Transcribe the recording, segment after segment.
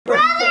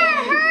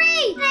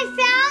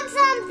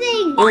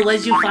Oh, what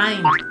did you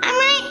find? I'm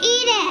gonna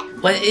eat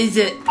it. What is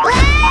it?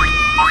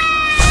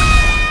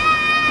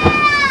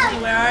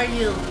 Where are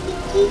you?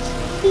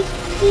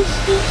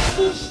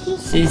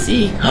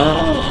 Sissy?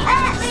 Oh,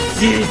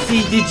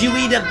 Sissy, did you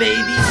eat a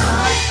baby?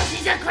 Oh,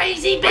 she's a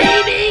crazy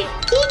baby.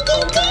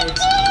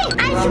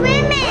 I'm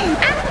swimming.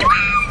 I'm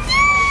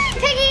drowning.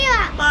 Picking you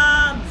up.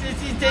 Mom,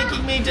 Sissy's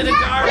taking me to the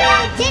garbage.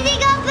 Sissy,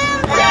 go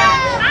boom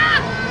boom.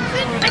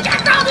 I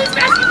can't throw this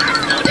basketball.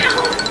 Slow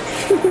down.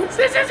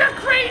 This is a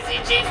crazy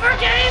G for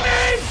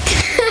gamers.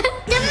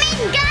 The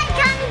main guy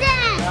comes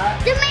in.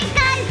 The main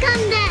guy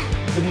comes in.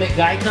 The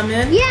guy come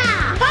in?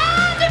 Yeah.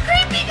 Oh, the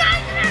creepy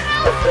guy's in our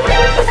house.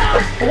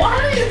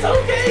 Why? It's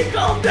okay.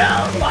 Calm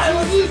down.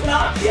 Violence is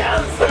not the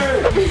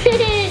answer.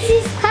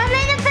 Come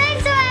in the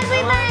picture,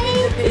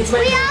 everybody.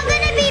 We all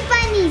gonna be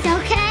bunnies,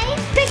 okay?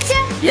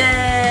 Picture.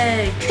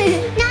 Yay.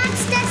 Not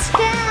the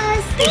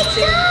scales.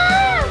 Picture.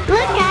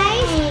 Look,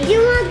 guys. You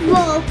want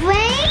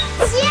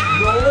rollerblades? Yeah.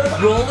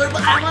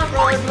 I want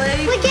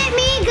rollerblades. Look at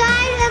me,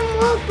 guys. I'm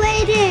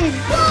rollerblading.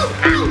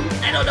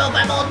 I don't know if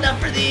I'm old enough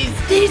for these.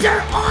 These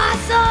are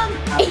awesome.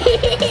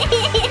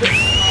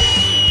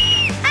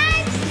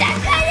 I'm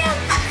stuck on a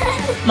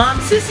bus. Mom,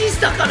 Sissy's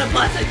stuck on a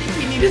bus. I think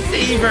we need to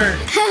save her.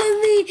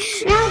 Help me.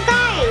 Now,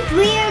 guys,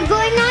 we are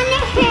going on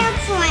a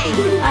airplane.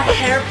 A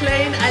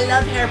hairplane? I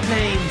love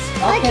hairplanes.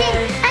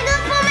 Okay. I'm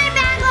gonna put my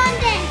bag on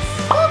this.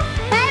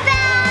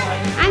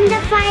 Bye-bye. I'm the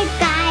flight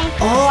guy.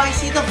 Oh, I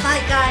see the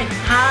flight guy.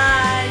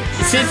 Hi.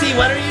 Sissy,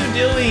 what are you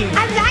doing?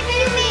 I'm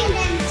vacuuming.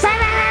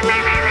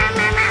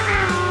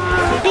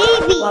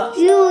 Baby,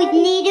 you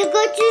need to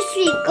go to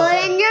sleep. Go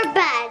in your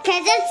bed,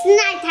 because it's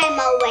nighttime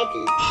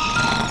already.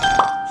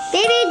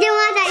 Baby, do you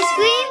want ice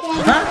cream?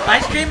 Huh?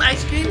 Ice cream?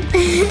 Ice cream?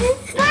 Burr.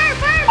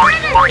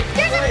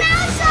 There's a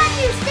mouse on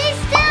you. Stay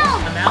still.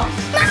 A mouse?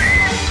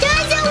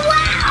 There's a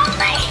wow.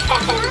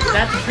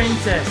 That's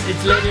Princess.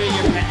 It's literally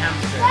your pet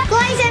hamster.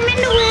 Guys, I'm in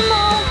the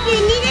limo. You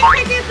need to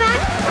put your back.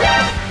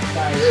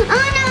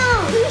 Oh no.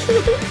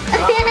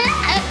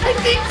 I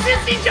think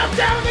Sissy jumped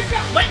out of the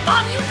car. Wait,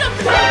 Mom, you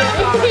jumped out of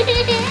the car.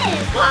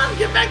 Mom,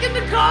 get back in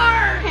the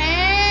car.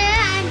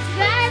 I'm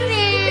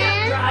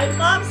driving. Drive,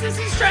 Mom.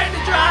 Sissy's trying to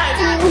drive.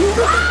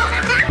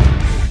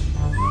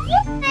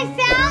 I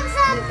found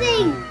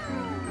something.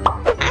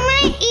 I'm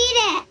gonna eat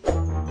it.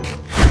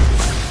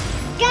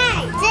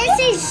 Guys, this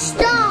is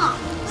stop.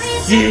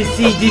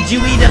 Sissy, did you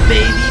eat a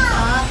baby,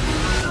 Mom?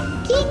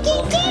 Kiki.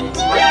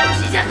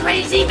 She's a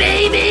crazy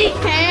baby.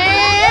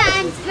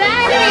 I'm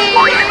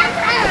driving.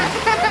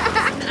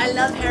 I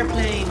love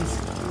hairplanes.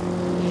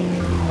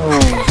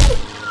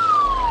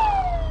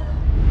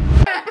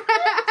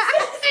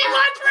 Sissy,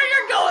 watch where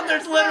you're going.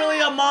 There's literally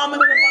a mom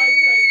and a bike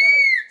right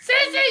there.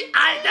 Sissy,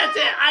 that's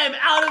it. I am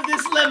out of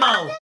this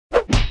limo.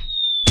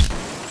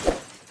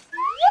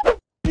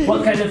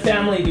 What kind of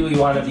family do we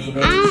want to be,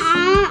 Navey?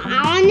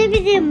 I want to be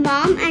the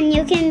mom and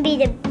you can be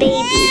the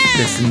baby.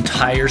 This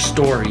entire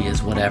story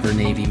is whatever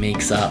Navey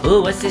makes up.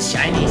 Ooh, what's this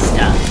shiny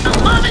stuff? Oh,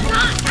 Mom, it's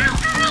hot. Ow,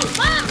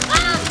 Mom.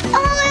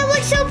 Oh, it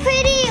looks so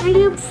pretty. Are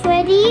you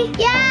pretty?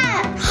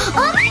 Yeah.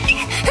 Oh my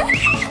God.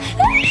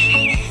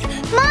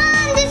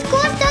 Mom, this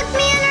girl stuck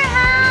me in her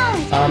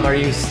house. Are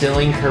you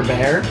stealing her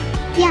bear?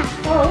 Yeah.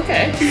 Oh,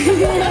 okay.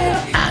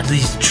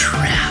 Adley's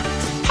trapped.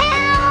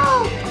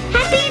 Help!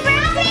 Happy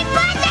birthday,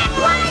 brother!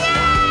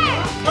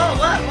 Oh,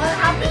 what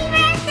happened? Happy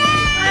birthday!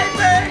 My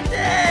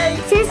birthday!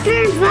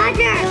 Sister's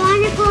brother. I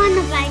want to go on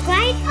the bike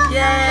ride.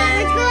 Yay!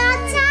 Let's go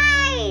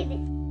outside.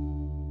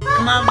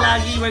 Come on,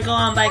 Vloggy, we're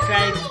going on bike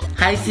ride.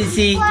 Hi, Sissy.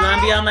 Do you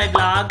want to be on my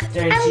vlog?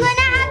 I'm gonna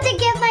have to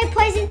give my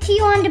present to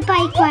you on the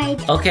bike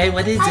ride. Okay,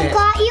 what is I it?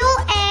 got you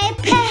a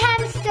pet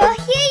hamster.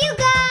 Here you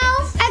go.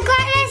 I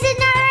got us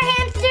another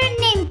hamster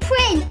named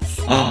Prince.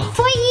 Oh.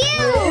 For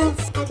you.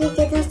 I can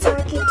get a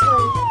Sharky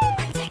toy.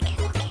 1 second,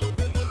 okay.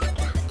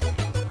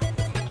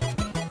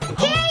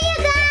 Here you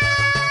go.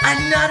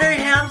 Another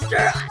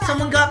hamster?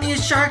 Someone got me a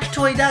shark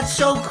toy. That's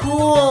so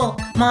cool.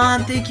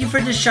 Mom, thank you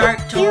for the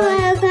shark toy. You're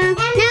welcome.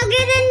 Now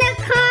get in the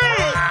car.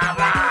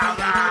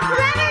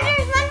 Brother,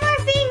 there's one more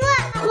thing.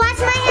 Look, watch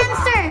my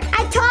hamster. I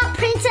taught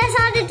Princess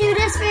how to do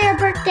this for your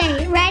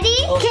birthday. Ready?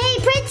 Okay,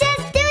 Princess,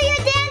 do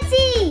your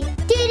dancey.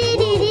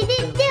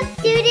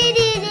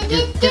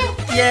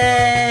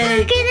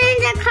 Yay! Get in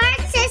the car,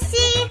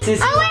 Sissy.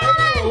 Sissy, Oh,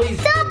 wait,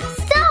 hold on.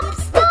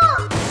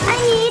 Stop. I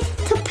need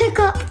to pick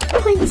up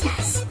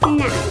Princess.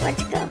 Now,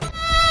 let's go.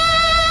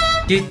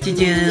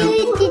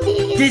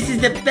 This is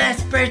the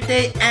best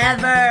birthday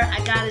ever.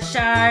 I got a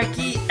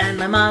Sharky and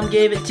my mom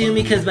gave it to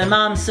me because my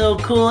mom's so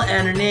cool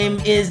and her name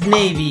is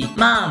Navey.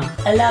 Mom,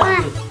 I love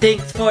you.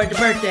 Thanks for the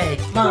birthday.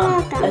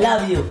 Mom, I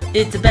love you.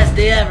 It's the best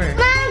day ever.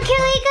 Mom, can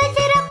we go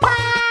to the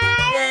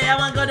park? Yay, I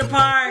want to go to the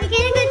park. We're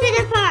gonna go to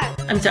the park.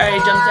 I'm sorry, I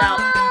jumped out.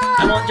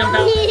 I won't jump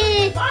out.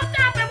 Mom,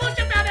 stop, I won't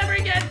jump out ever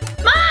again.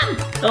 Mom,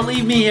 don't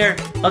leave me here.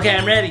 Okay,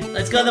 I'm ready.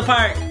 Let's go to the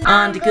park.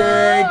 On the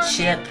good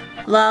ship.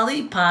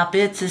 Lollipop,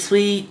 it's a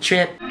sweet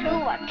trip. To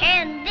a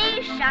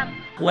candy shop.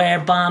 Where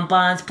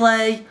bonbons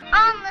play.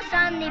 On the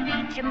sunny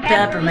beach in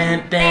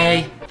Peppermint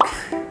Bay.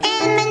 And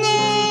my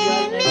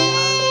name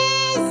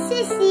is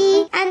Sissy.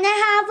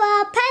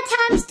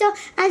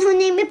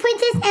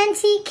 and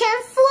he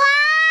can fly.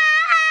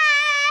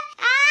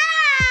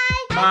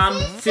 Mom,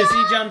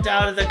 Sissy jumped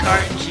out of the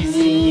cart and she's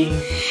singing.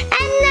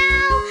 And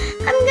now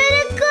I'm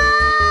gonna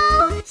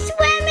go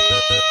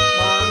swimming.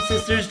 Mom,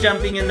 sister's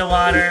jumping in the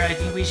water. I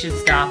think we should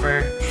stop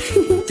her.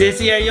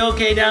 Sissy, are you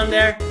okay down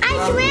there?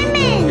 I'm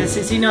swimming. Does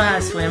Sissy know how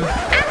to swim? I'm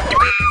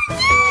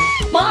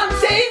swimming. Mom,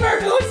 save her!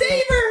 Go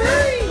save her!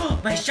 Hurry!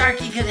 My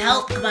Sharky can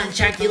help. Come on,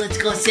 Sharky, let's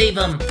go save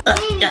him.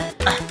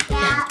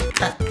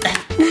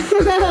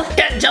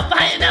 Can't jump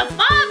high enough.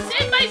 Mom,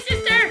 save my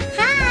sister!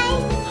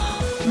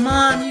 Hi.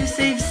 Mom, you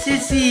saved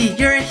Sissy.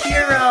 You're a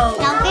hero.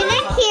 Don't get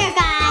in here,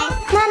 guys.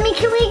 Mommy,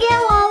 can we get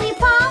a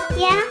lollipop?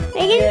 Yeah,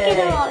 we can get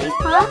a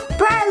lollipop.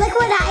 Bro, look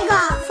what I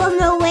got from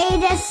the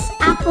latest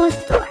Apple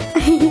store.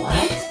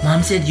 What?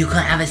 Mom said you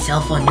couldn't have a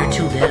cell phone. You're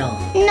too little.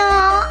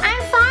 No,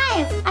 I'm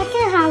 5. I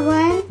can have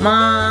one.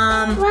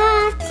 Mom.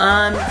 What?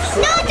 No,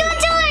 don't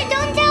tell her.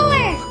 Don't tell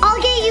her.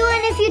 I'll get you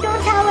one if you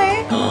don't tell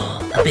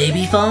her. A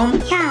baby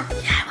phone? Yeah.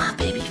 Yeah, I want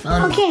a baby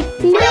phone. Okay,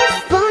 no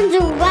phones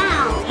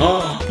around.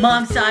 Oh,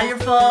 Mom saw your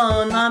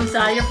phone. Mom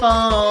saw your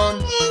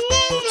phone.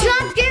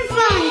 Drop your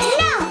phone.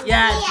 No.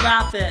 Yeah,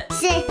 drop it.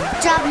 Say,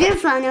 drop your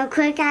phone real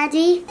quick,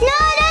 Adley. No,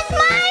 that's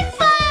my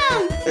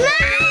phone.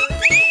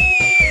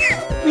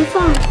 My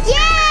phone.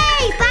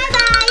 Yay!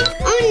 Bye-bye.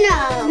 Oh, no.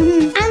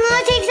 I'm going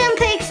to take some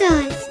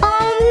pictures. Oh,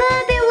 I'm going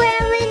to be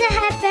wearing the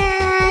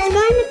headband. Go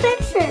in the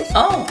pictures.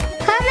 Oh.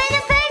 Come in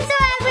the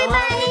picture, everybody. I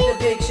want to take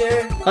the picture.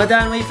 Hold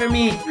on, wait for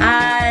me.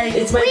 Hi.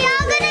 It's my We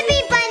all going to be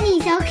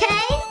bunnies,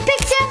 okay?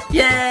 Picture.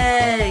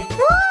 Yay.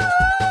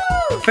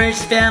 Woo!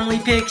 First family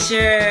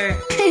picture.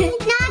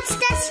 Not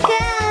just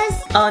girls.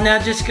 Oh, now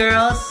just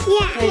girls?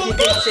 Yeah. Crazy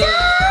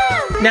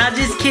picture. Now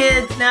just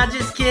kids. Now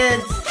just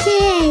kids.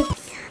 Kids.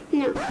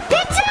 No.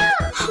 Picture!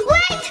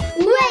 Wait!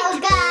 Wait!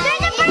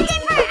 There's a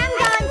birthday party! I'm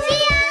going.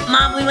 See ya!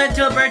 Mom, we went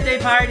to a birthday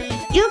party.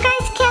 You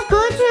guys can't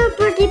go to a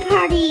birthday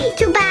party.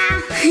 Too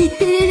bad.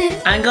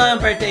 I'm going to a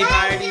birthday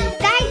party.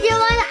 Guys, you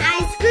want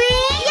ice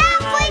cream? Yeah,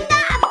 bring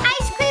the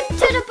ice cream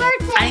to the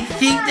birthday. I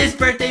think this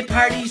birthday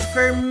party's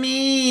for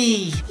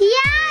me. Yeah,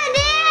 it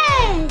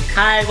is.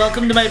 Hi,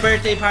 welcome to my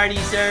birthday party,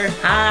 sir.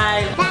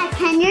 Hi. Dad,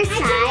 can you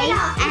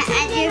shy?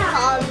 And you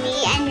call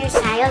me and you're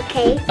shy,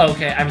 okay?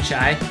 Okay, I'm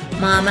shy.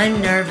 Mom,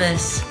 I'm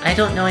nervous. I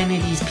don't know any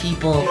of these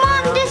people.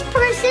 Mom, this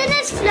person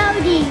is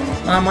floating.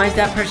 Mom, why is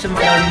that person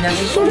floating? That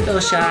makes me feel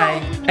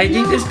shy. I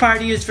think this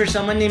party is for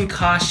someone named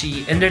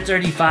Kashi, and they're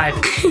 35.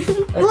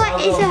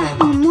 What is a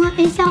home? What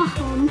is a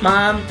home?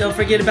 Mom, don't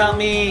forget about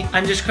me.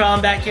 I'm just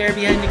crawling back here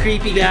behind the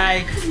creepy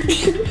guy.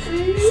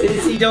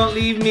 Sissy, don't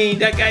leave me.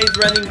 That guy's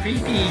running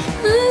creepy.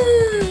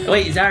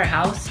 Wait, is that our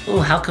house?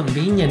 Oh, how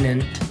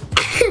convenient.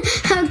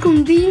 How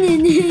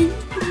convenient.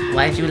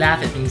 Why'd you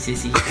laugh at me,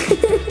 Sissy?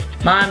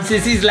 Mom,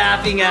 Sissy's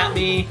laughing at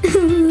me.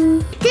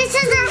 This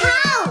is our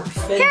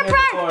house. Here,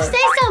 Bart,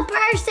 stay still,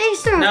 Bart, stay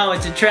still. No,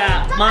 it's a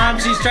trap. Mom,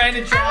 she's trying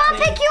to trap me. I want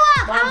to pick you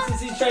up. Mom,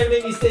 Sissy's trying to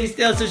make me stay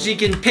still so she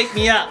can pick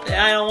me up.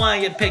 I don't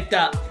want to get picked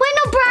up. Wait,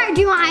 no, Bart,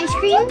 do you want ice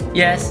cream?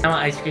 Yes, I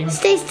want ice cream.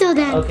 Stay still,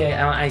 then. Okay,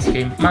 I want ice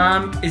cream.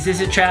 Mom, is this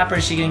a trap or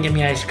is she gonna give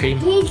me ice cream?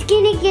 He's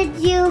gonna get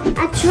you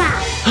a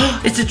trap.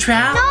 It's a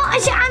trap? No,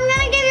 I'm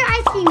gonna give you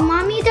ice cream.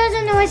 Mommy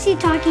doesn't know what she's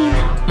talking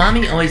about.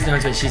 Mommy always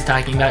knows what she's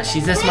talking about.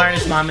 She's the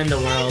smartest mom in the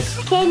world.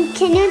 Can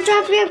you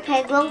drop your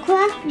pet real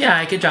quick? Yeah,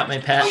 I could drop my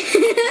pet.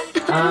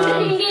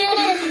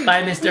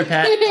 Bye, Mr.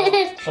 Pet.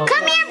 Oh.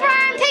 Come here, Bart,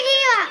 I'm picking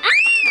you up.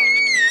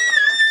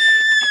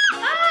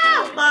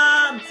 Oh!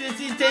 Mom,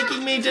 Sissy's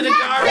taking me to the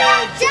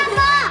garbage. Jump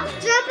off!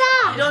 Jump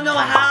I off! don't know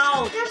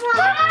how. Jump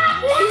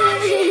off!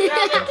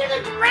 To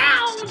the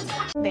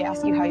ground. They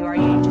ask you how you are,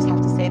 you just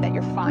have to say that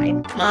you're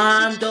fine.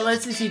 Mom, don't let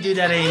Sissy do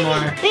that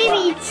anymore.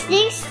 Baby,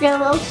 stay still,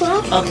 real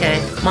quick.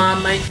 Okay,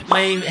 Mom, my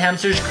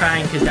hamster's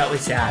crying because that was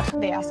sad.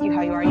 They ask you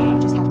how you are, you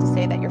just have to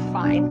say that you're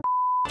fine.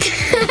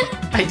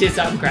 I just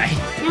saw him crying.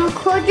 Now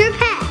hold your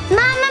pet. Mom,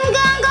 I'm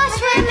gonna go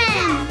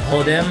swimming.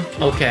 Hold him?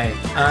 Okay.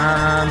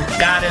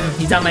 Got him.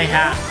 He's on my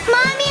hat.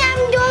 Mommy,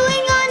 I'm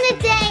going on a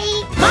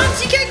date. Mom,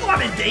 she can't go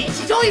on a date.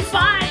 She's only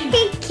 5.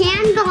 He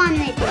can go on a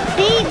date.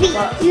 Baby,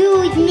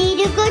 you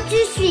need to go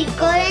to sleep.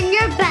 Go in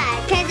your bed,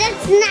 because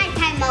it's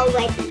nighttime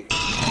already.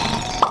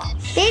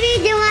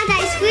 Baby, do you want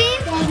ice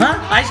cream? Huh?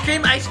 Ice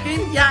cream? Ice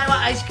cream? Yeah, I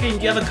want ice cream.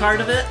 Do you have a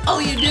card of it? Oh,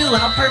 you do.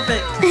 How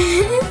perfect.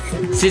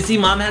 Sissy,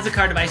 Mom has a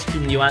card of ice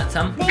cream. Do you want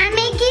some? I'm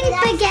making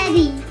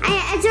spaghetti.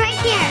 It's right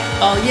here.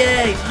 Oh,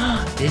 yay.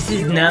 This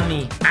is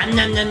nummy. Nom,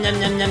 nom, nom, nom,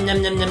 nom,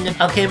 nom, nom, nom, nom.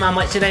 Okay, Mom,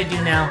 what should I do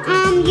now?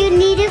 You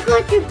need to go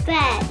to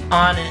bed.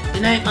 On it.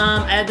 Good night,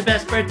 Mom. I had the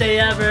best birthday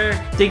ever.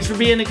 Thanks for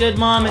being a good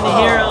mom and a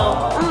hero.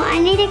 Oh, I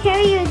need to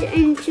carry you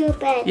into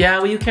bed. Yeah,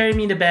 will you carry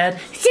me to bed?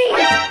 See?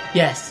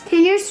 Yes.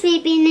 And you're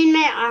sleeping in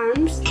my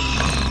arms.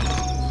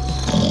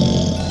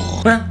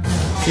 Well,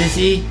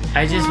 Sissy,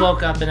 I just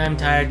woke up and I'm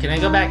tired. Can I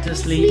go back to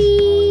sleep?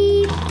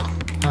 Sleep.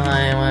 Oh,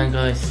 I want to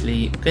go to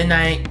sleep. Good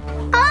night.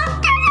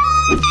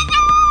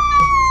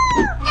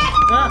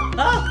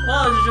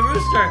 Oh, there's a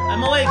rooster.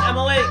 I'm awake.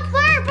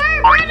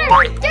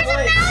 Bird. There's a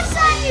mouse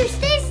on you.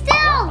 Stay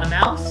still. A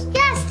mouse?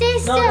 Yeah, stay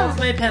still. No, that's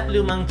my pet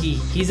blue monkey.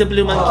 He's a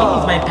blue monkey.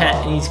 He's my pet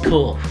and he's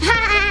cool.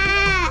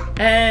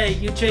 Hey,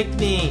 you tricked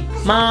me.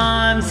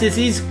 Mom,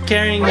 Sissy's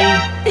carrying me.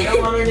 I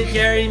don't want her to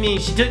carry me.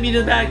 She took me to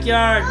the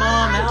backyard.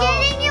 Mom, help.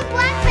 I'm getting you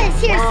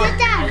breakfast. Here, sit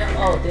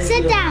down.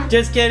 Sit down.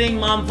 Just kidding,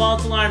 Mom.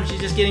 False alarm.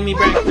 She's just getting me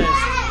breakfast.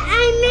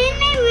 I'm in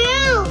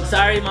my room.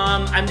 Sorry,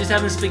 Mom. I'm just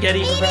having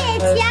spaghetti for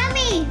breakfast. It's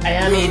yummy. I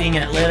am eating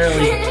it,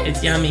 literally.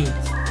 It's yummy.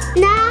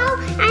 Now,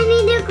 I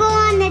need to go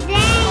on a date.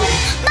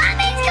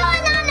 Mommy's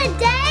going on a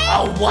date.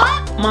 Oh,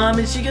 what? Mom,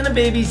 is she gonna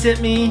babysit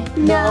me?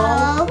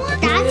 No.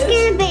 Dad's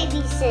gonna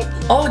babysit.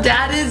 Oh,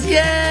 Dad is?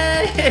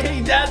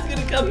 Yay! Dad's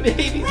gonna come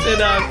babysit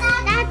us.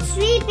 Dad's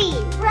sleeping.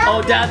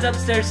 Oh, Dad's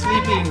upstairs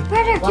sleeping.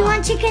 Brother, do you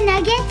want chicken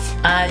nuggets?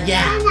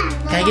 Yeah.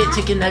 Can I get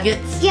chicken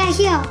nuggets? Yeah,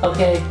 here.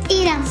 Okay.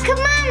 Eat them. Come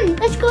on,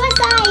 let's go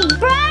outside.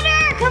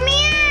 Brother, come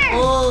here.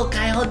 Oh,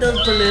 can I hold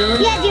those balloons?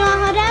 Yeah, do you want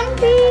to hold them?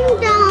 Ding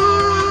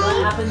dong. What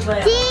happens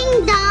when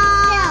Ding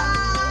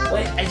dong.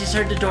 Wait, I just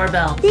heard the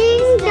doorbell.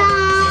 Ding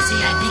dong. Sissy,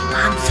 I think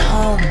Mom's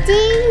home.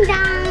 Ding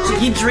dong. She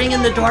keeps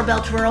ringing the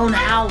doorbell to her own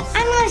house.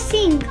 I'm gonna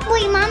sing.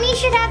 Wait, Mommy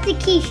should have the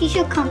key. She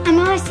should come. I'm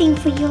gonna sing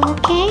for you,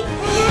 okay?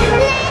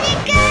 Let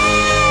it go.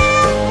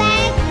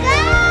 Let go.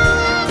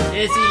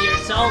 Sissy,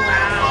 you're so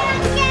loud.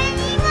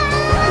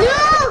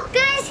 No,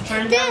 guys,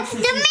 Turn down the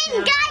Sissy's main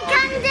sound. guy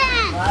comes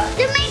in. What?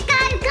 The main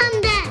guy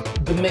comes in.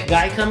 The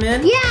guy come in?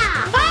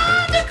 Yeah.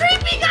 Oh, the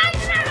creepy guy's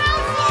in our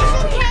house. It's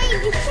okay.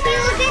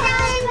 We'll look it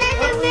out in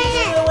just a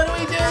minute. What do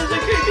we do? There's a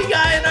creepy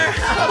guy in our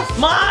house.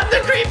 Mom, the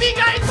creepy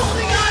guy's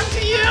holding on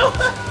to you.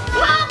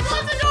 Mom,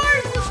 close the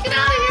doors. Let's get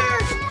out of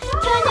here.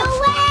 Run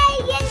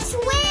away and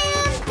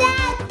swim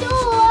that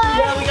door.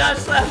 Yeah, we gotta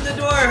slam the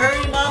door.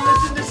 Hurry, Mom,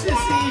 listen to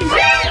Sissy.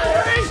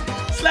 Hurry,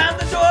 slam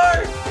the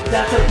door.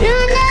 That's okay.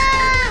 No.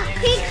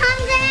 He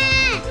comes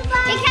in.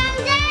 He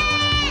comes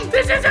in.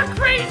 This is a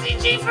crazy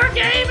G for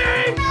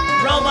gamers.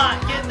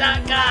 Robot, get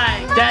that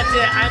guy. That's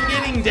it. I'm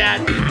getting Dad.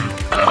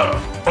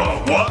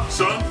 What,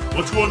 son?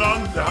 What's going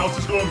on? The house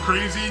is going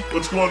crazy.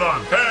 What's going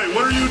on? Hey,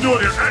 what are you doing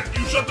here? Hey,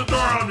 you shut the door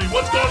on me.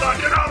 What's going on?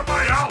 Get out of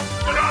my house.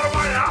 Get out of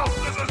my house.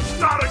 This is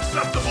not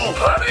acceptable.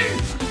 Honey,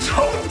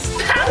 don't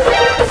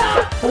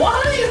stop.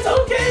 Why? It's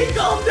okay.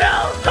 Calm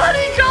down.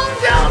 Honey, calm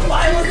down.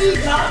 Why was he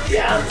not the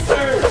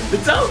answer?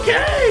 It's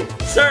okay.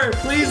 Sir,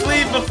 please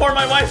leave before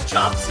my wife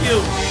chops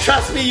you.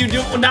 Trust me, you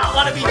do not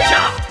want to be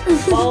chopped.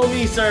 Follow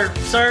me, sir.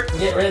 Sir,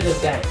 get rid of this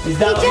guy. He's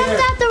He down jumped here.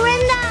 out the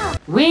window.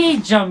 We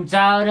jumped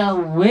out a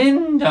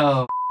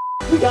window.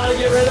 We gotta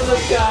get rid of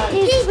this guy.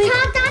 He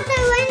jumped out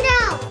the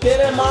window. Get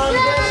him, Mom.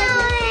 Get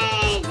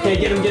him. Good. Okay,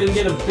 get him, get him,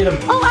 get him, get him.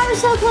 Oh, I was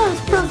so close.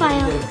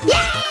 Profile.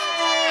 Yeah!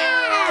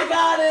 I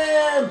got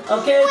him.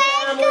 Okay,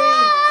 family.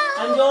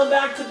 I'm going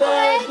back to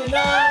bed. Good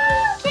night.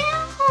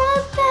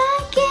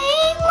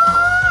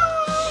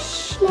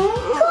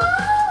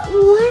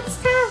 What's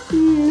that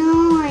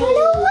noise? Run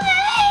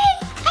away!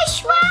 I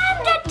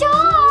slammed the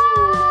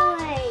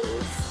door!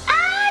 I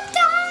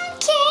don't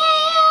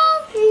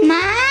care!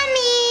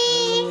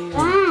 Mommy!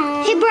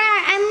 Wow. Hey, bro,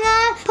 I'm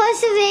gonna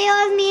post a video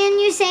of me and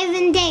you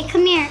saving the day.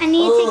 Come here, I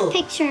need to take a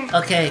picture.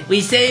 Okay, we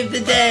saved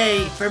the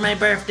day for my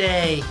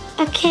birthday.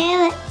 Okay,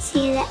 let's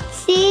see.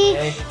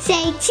 Okay.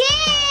 Say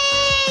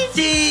cheese!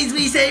 Jeez,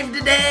 we saved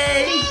the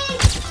day.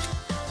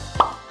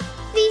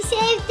 We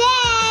saved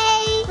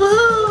day!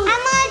 Woohoo!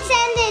 I'm gonna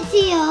send it to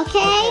you,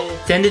 okay?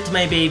 Send it to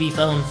my baby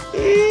phone. Send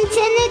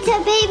it to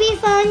baby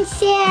phone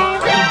share.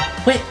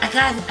 Wait, I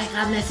got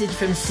a message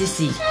from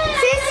Sissy.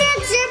 Sister,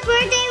 it's your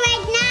birthday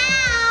right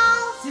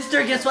now.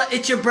 Sister, guess what?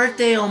 It's your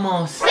birthday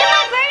almost. It's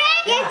my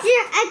birthday?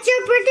 It's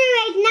your birthday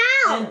right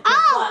now. And guess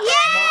Oh, what?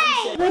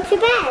 yay! What's to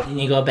bed? Then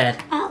you go to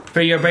bed. Oh.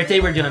 For your birthday,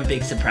 we're doing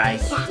big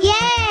surprise.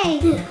 Yay!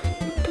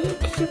 Big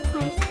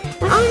surprise.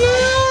 Oh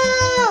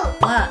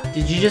no! What?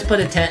 Did you just put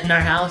a tent in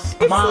our house?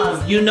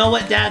 Mom, you know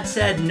what Dad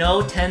said.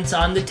 No tents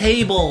on the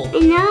table. I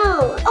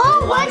know.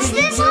 Oh, Why what's did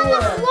you this do on the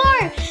it?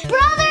 floor?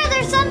 Brother,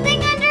 there's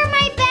something under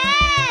my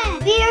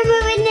bed. We are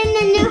moving in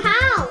a new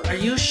house. Are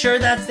you sure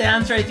that's the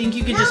answer? I think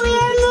you could No, just we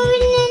move are the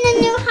moving in a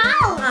new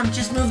house. Mom,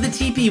 just move the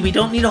teepee. We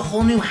don't need a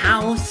whole new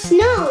house.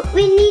 No,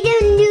 we need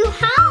a new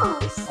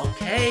house.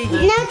 Okay.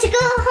 Now to go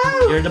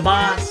home. You're the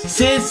boss.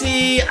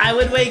 Sissy, I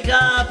would wake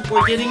up.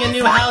 We're getting a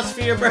new house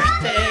for your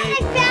birthday. I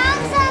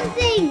found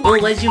something. Oh,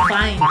 what'd you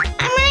find? I'm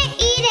gonna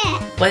eat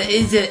it. What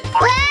is it?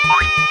 Wow!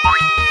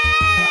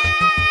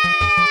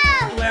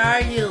 Where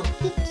are you?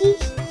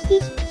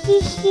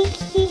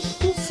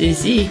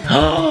 Sissy?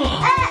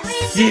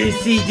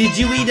 Sissy, did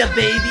you eat a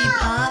baby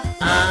puff?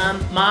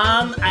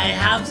 Mom, I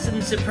have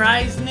some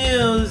surprise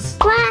news.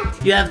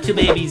 What? You have 2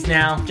 babies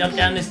now. Jump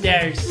down the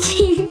stairs.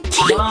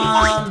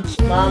 Mom,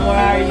 where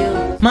are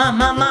you? Mom,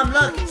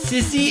 look.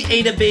 Sissy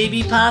ate a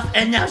baby puff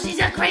and now she's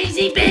a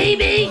crazy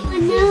baby. Oh,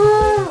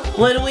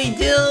 no. What do we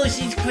do?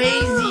 She's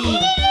crazy.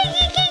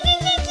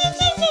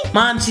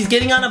 Mom, she's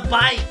getting on a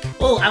bike.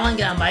 Oh, I want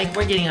to get on a bike.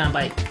 We're getting on a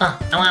bike. I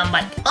want on a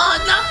bike. Oh,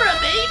 not for a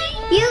baby.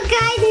 You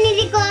guys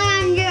need to go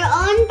on your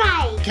own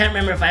bike. Can't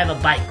remember if I have a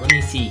bike. Let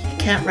me see.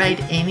 Can't ride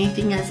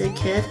anything as a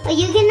kid. But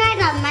you can ride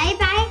on my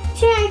bike.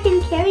 Sure, I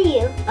can carry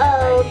you.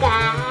 Oh,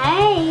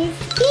 guys.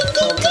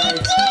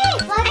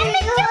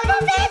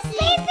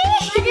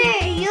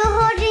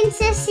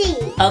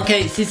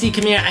 Okay, Sissy,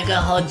 come here. I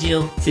gotta hold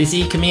you.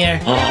 Sissy, come here.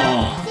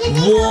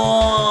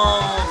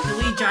 Whoa! Can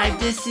we drive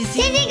this,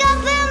 Sissy? Sissy, go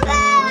boom boom!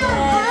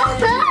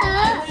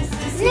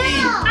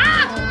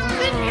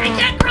 I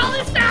can't crawl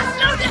this fast.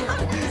 No,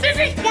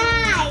 Sissy!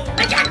 Guys!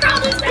 I can't crawl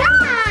this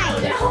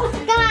fast.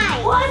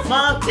 Guys! What?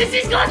 Mom!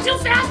 Sissy's going too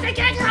fast. I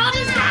can't crawl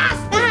this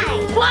fast.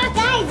 Guys! What?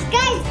 Guys!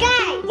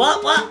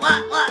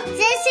 What?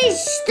 Sissy,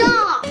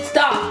 stop!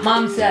 Stop!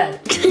 Mom said.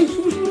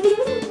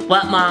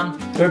 What, Mom?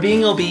 We're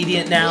being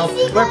obedient now.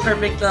 We're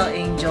perfect little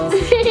angels.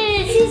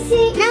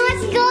 Sissy, now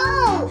let's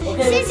go!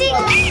 Okay, Sissy, let's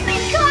go. get in my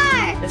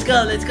car! Let's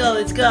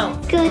go.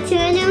 Go to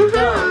a new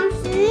house.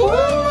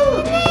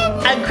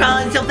 I'm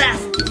crawling so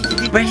fast.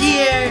 We're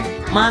here.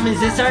 Mom, is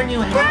this our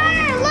new house?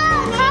 Brr,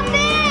 look, hop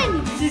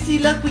in! Sissy,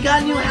 look, we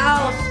got a new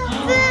house.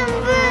 Boom,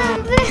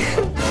 boom,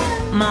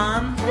 boom.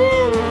 Mom,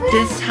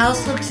 this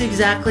house looks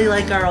exactly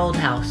like our old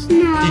house.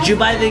 No. Did you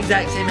buy the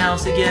exact same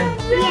house again?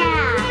 Yeah.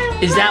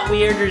 Is that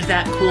weird or is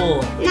that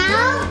cool?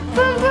 Now,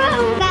 boom,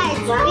 boom. Guys,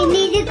 we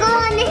need to go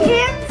on the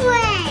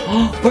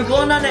airplane. We're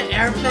going on an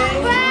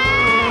airplane?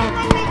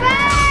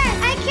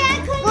 I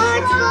can't control.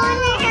 Let's go on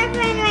the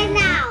airplane right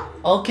now.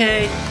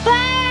 Okay,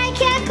 I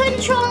can't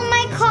control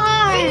my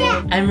car.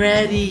 I'm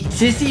ready.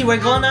 Sissy, we're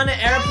going on an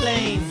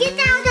airplane. Get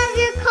out of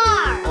your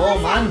car. Oh,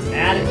 Mom's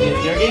mad at you.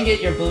 You're gonna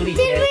get your booty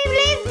Did kicked. we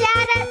leave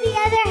Dad at the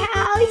other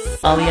house?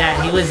 Oh yeah,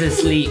 he was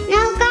asleep.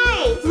 No,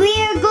 guys, we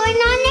are going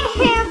on an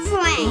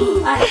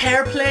airplane. A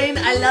hairplane?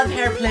 I love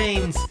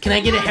hairplanes. Can I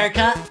get a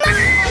haircut?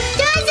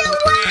 There's a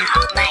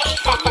wow, my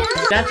hair.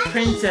 That's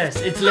Princess.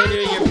 It's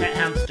literally your pet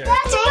hamster.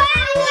 That's wow.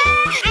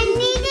 I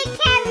need to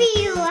carry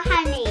you,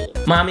 honey.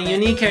 Mommy, you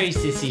need to carry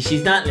Sissy.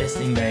 She's not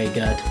listening very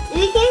good.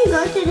 We can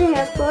go to the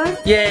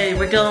airport. Yay,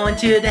 we're going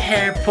to the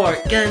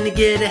hairport. Gonna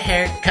get a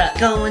haircut.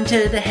 Going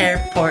to the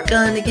hairport.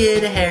 Gonna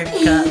get a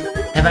haircut.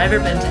 Have I ever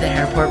been to the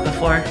hairport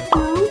before?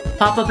 No.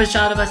 Pop up a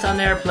shot of us on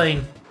the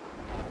airplane.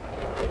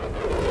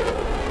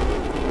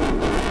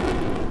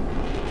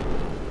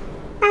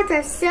 That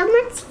was so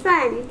much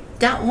fun.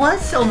 That was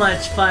so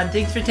much fun.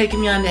 Thanks for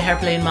taking me on the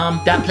airplane,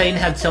 Mom. That plane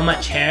had so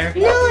much hair.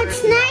 No,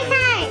 it's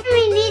nighttime.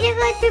 We need to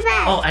go to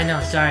bed. Oh, I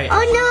know, sorry.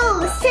 Oh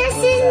no,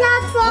 Sissy's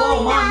not Whoa,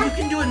 falling Mom, you down.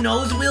 can do a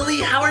nose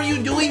wheelie? How are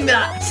you doing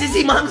that?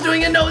 Sissy, Mom's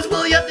doing a nose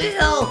wheelie up the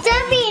hill.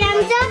 Jumping,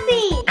 I'm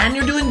jumping. And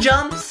you're doing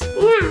jumps?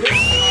 Yeah.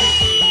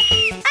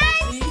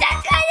 I'm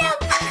stuck on a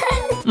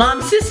bus.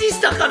 Mom, Sissy's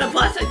stuck on a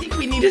bus. I think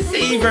we need to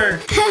save her.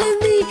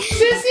 Help me.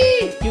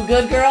 Sissy, you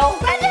good, girl?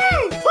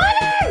 Water,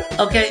 water.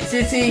 Okay,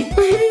 Sissy.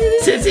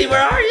 Sissy,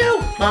 where are you?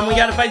 Mom, we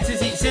gotta find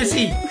Sissy.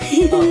 Sissy.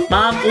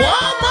 Mom.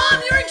 Whoa,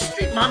 Mom, you're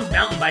extreme. Mom's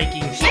mountain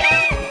biking.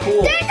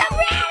 Cool. There's a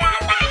rat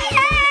on my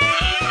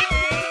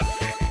head.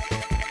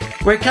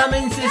 We're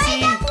coming,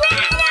 Sissy.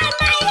 Rat on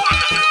my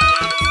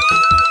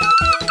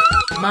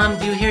head. Mom,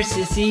 do you hear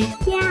Sissy?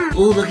 Yeah.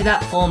 Ooh, look at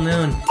that full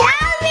moon.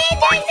 Tell me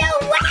there's a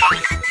rat on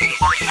my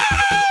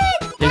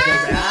head. There's a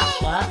rat?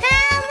 What?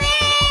 Help me.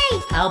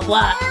 Help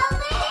what? Help me.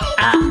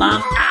 Ah,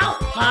 Mom. Ow!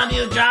 Mom,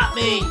 you dropped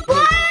me. What?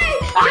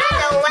 There's a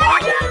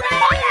rat on my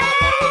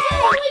head.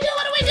 What do we do?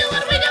 What do we do?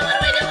 What do we do? What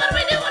do we do? What do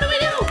we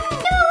do?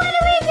 What do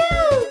we do?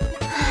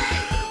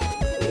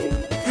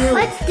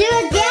 Let's do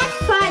a dance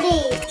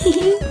party.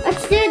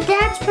 Let's do a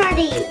dance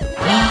party.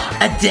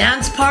 A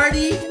dance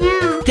party?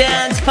 Yeah.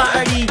 Dance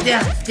party,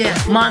 dance,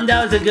 dance. Mom,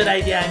 that was a good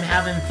idea. I'm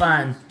having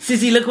fun.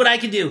 Sissy, look what I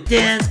can do.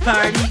 Dance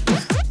party.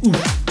 Oof,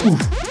 oof,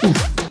 oof,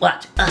 oof.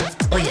 Watch. Oh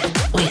yeah, oh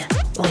yeah,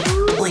 oh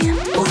yeah, oh yeah,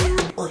 oh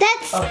yeah. Oh,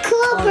 That's oh,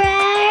 cool, oh.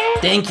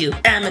 bruh. Thank you.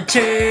 I'm a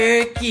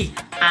turkey.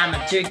 I'm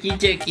a turkey,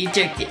 turkey,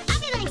 turkey.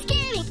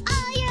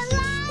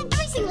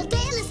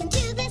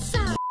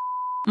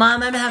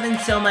 Mom, I'm having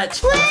so much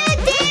fun. We're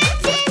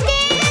dancing,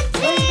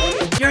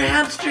 dancing. Your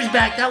hamster's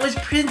back. That was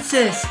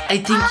Princess. I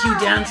think you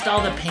danced all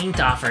the paint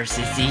off her,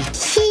 Sissy.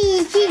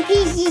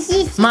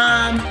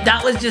 Mom,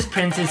 that was just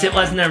Princess. It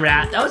wasn't a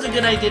rat. That was a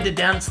good idea to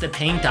dance the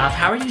paint off.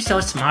 How are you so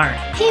smart?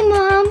 Hey,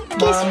 Mom,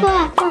 guess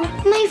what?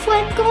 My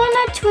friend going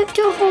on a trip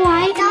to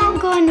Hawaii, and I'm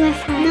going with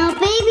her. No,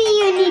 baby,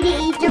 you need to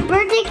eat your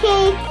birthday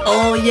cake.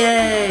 Oh,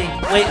 yay.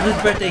 Wait, whose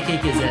birthday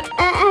cake is it?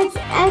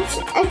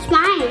 It's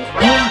mine.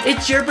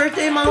 It's your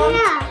birthday, Mom?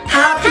 Yeah.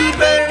 Happy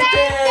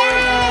birthday!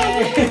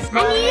 I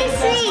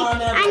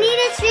need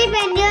to sleep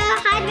and do a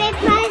hide my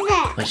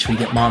present. What should we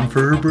get Mom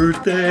for her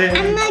birthday?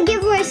 I'm gonna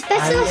give her a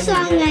special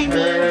song, I'm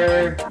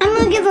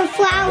gonna give her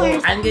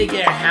flowers. I'm gonna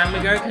get her a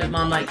hamburger because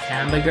Mom likes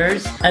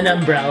hamburgers. An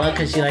umbrella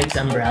because she likes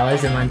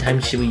umbrellas, and one time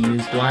she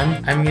used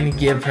one. I'm gonna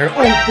give her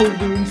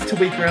balloons to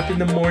wake her up in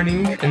the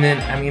morning. And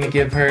then I'm gonna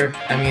give her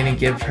a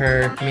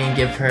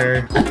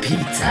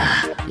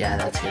pizza. Yeah,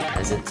 that's good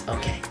presents.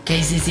 Okay,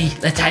 Sissy,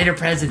 let's hide her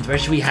presents. Where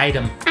should we hide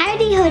them? I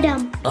Daddy hid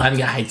them. Oh, I'm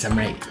gonna hide some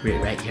right here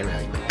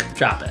really quick.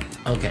 Drop it.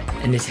 Okay,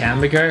 and this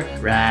hamburger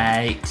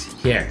right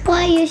here.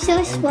 Boy, you're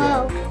so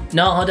slow.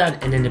 No, hold on.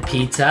 And then the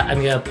pizza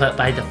I'm gonna put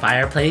by the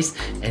fireplace.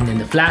 And then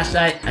the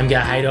flashlight I'm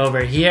gonna hide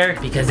over here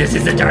because this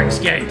is a dark,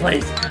 scary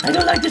place. I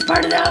don't like this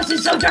part of the house.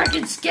 It's so dark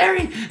and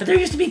scary. There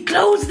used to be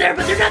clothes there,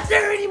 but they're not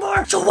there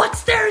anymore. So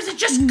what's there? Is it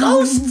just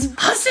ghosts?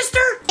 Huh, sister?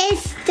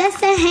 It's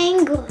just a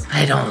hanger.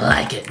 I don't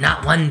like it.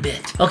 Not one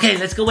bit. Okay,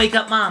 let's go wake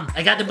up Mom.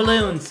 I got the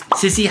balloons.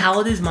 Sissy, how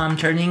old is Mom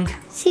turning?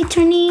 She's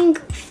turning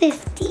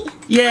 50.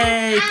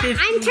 Yay,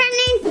 50. I'm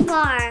turning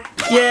 4.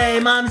 Yay,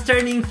 Mom's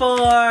turning 4.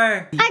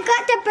 I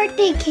got the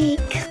birthday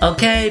cake.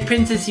 Okay,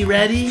 Princess, you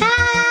ready?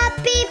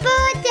 Happy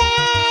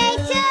birthday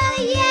to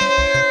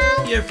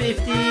you. You're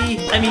 50.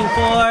 I mean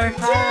 4.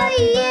 To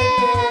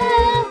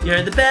you.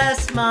 You're the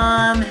best,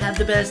 Mom. Have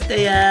the best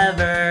day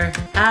ever.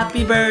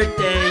 Happy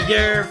birthday.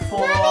 You're 4.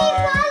 Mommy,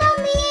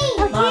 follow me.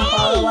 Okay. Mom,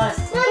 follow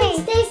us. Mommy,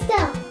 stay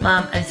still.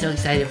 Mom, I'm so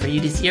excited for you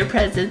to see your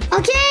present.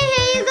 Okay,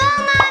 here you go,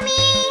 Mommy.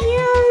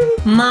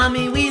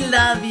 Mommy, we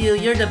love you.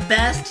 You're the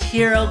best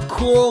hero,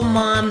 cool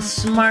mom,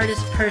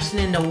 smartest person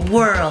in the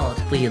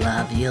world. We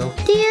love you.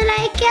 Do you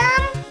like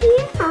him?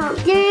 Yeah.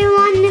 Do you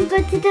want to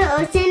go to the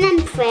ocean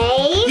and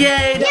play?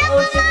 Yay, the Yeah,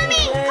 but ocean Mommy,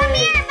 play. come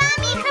here.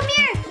 Mommy, come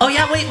here. Oh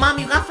yeah, wait, Mom,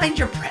 you gotta find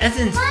your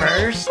presents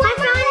first. I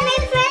found my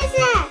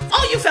present.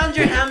 Oh, you found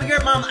your hamburger?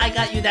 Mom, I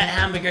got you that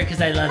hamburger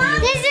because I love you.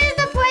 This is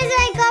the present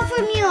I got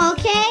from you,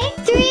 okay?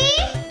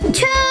 3,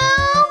 2,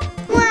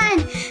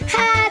 1.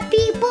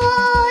 Happy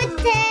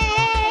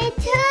birthday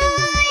to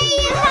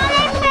you. I found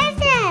my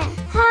present.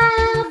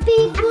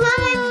 Happy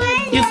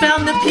birthday. You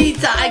found the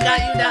pizza. I got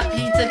you that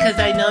pizza because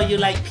I know you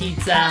like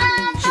pizza.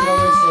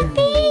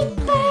 Happy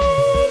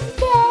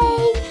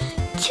birthday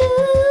to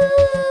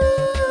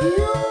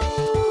you.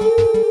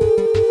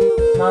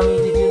 Mommy,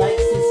 did you like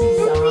Sissy's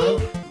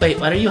song? Wait,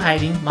 what are you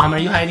hiding? Mom, are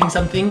you hiding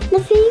something?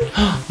 Nothing.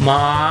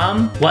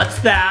 Mom, what's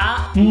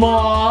that?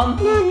 Mom?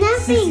 No,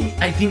 nothing. Sissy,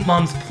 I think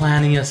Mom's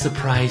planning a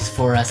surprise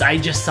for us. I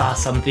just saw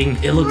something.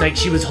 It looked like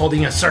she was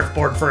holding a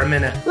surfboard for a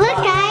minute. Look,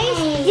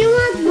 guys. You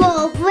want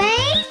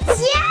rollerblades?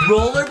 Yeah.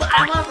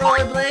 I want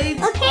rollerblades.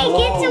 Okay,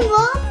 get some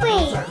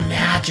rollerblades.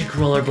 Magic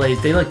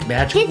rollerblades. They look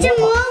magic. Get some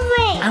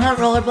rollerblades. I want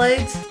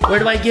rollerblades. Where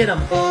do I get them?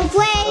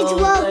 Rollerblades,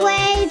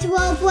 rollerblades,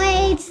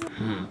 rollerblades.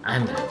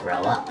 I'm gonna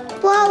grow up.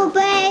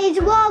 Rollerblades,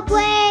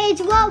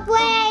 rollerblades,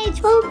 rollerblades,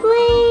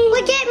 rollerblades.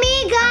 Look at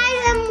me, guys.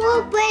 I'm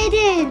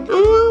rollerblading.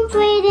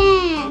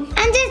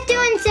 I'm just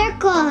doing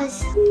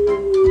circles.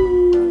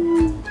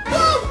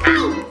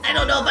 I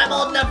don't know if I'm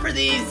old enough for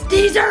these.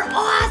 These are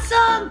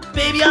awesome.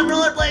 Baby on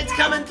rollerblades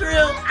coming through.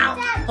 Ow.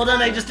 Hold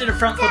on, I just did a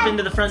front flip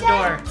into the front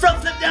door.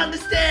 Front flip down the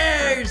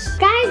stairs.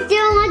 Guys, do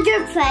you want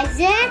your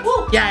present?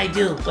 Yeah, I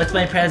do. What's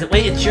my present?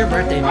 Wait, it's your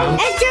birthday, Mom.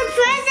 It's your present.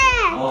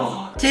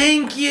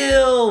 Thank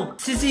you.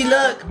 Sissy,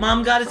 look.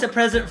 Mom got us a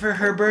present for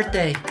her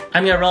birthday.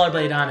 I'm gonna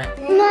rollerblade on it.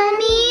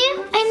 Mommy,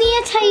 I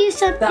need to tell you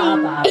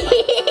something. Mom,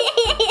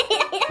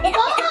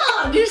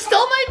 you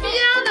stole my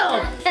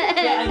piano.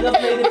 Yeah, I go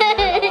play the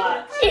piano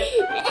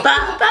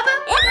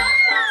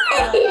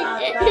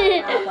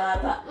a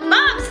lot.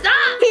 Mom, stop!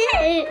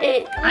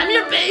 I'm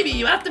your baby.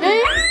 You have to be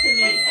nice to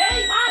me.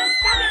 Hey, Mom,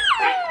 stop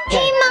it!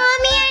 Hey,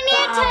 Mommy, I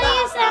need to tell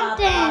you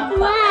something.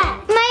 What?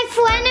 My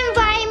friend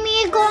invited me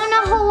to go on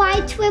a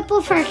Hawaii trip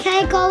with her.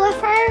 Can I go with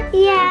her?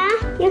 Yeah,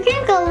 you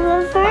can go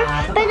with her.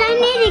 But I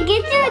need to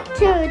get you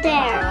to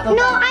there.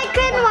 No, I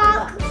could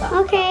walk.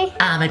 Okay.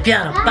 Ah, my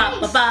piano. Bop,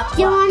 bop, bop.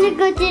 Do you want to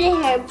go to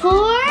the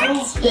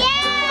airport?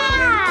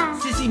 Yeah!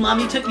 Sissy,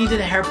 Mommy took me to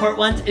the airport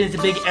once, and it's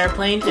a big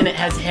airplane, and it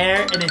has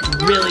hair, and it's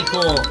really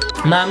cool.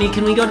 Mommy,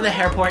 can we go to the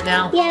airport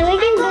now? Yeah, we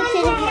can go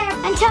to the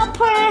airport and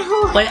teleport at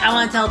home. Wait, I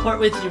want to teleport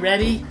with you.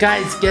 Ready?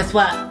 Guys, guess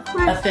what?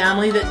 A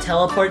family that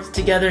teleports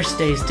together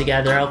stays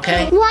together,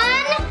 okay? 1, 2,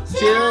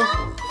 3,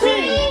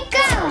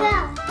 go!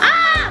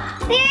 Ah!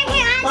 We're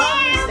here at the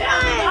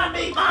airport. on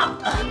me, Mom!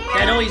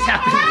 That always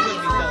happens when we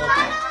go.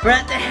 We're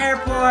at the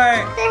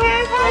airport. The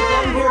airport.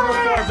 I've been here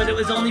before, but it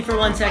was only for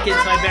 1 second,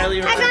 so I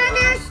barely I remember.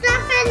 got your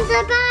stuff in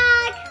the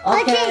bag.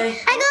 Okay.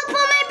 I go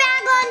put my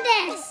bag on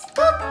this.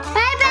 Boop.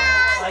 Bye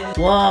bye.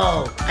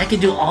 Whoa, I can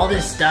do all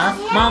this stuff?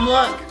 Mom,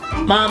 look.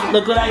 Mom,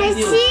 look what I I can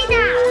do. see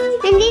that.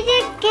 I need to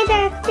get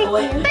a sticky. Oh,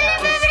 wait.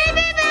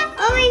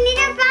 Oh, I need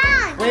a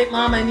bag. Wait,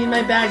 Mom, I need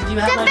my bag. Do you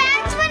have The my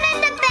bags went in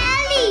the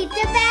belly.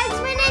 The bags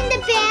went in the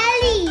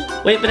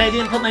belly. Wait, but I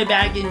didn't put my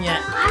bag in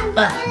yet.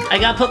 I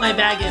gotta put my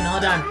bag in.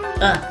 Hold on.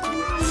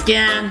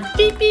 Scan.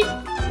 Beep, beep.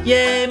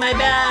 Yay, my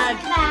bag.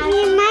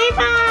 In my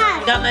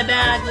bag. Got my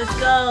bag. Let's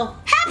go.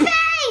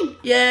 Airplane.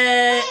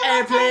 Yay,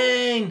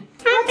 airplane.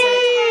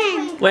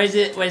 Airplane. Where's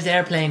it? Where's the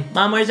airplane?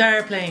 Mom, where's our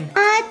airplane?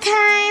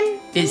 Time.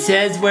 It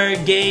says we're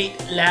Gate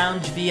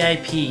Lounge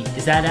VIP.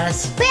 Is that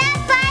us? We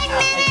have 5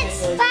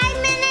 minutes. 5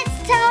 minutes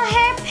till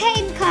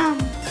airplane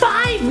comes.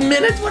 5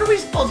 minutes? What are we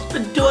supposed to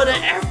do at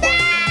an airport?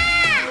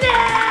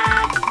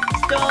 Snacks!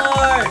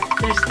 Store!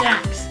 There's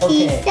snacks.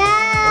 Pizza.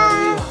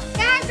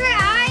 Guys, where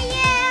are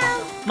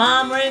you?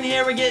 Mom, we're in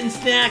here. We're getting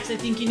snacks. I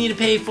think you need to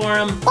pay for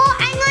them. Oh,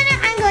 I'm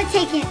gonna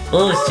take it.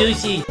 Oh,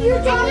 sushi. You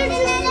told me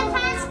to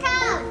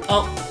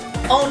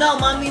Oh no,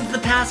 Mom needs the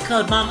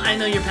passcode. Mom, I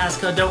know your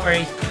passcode, don't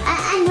worry.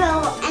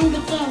 And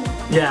the game.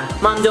 Yeah.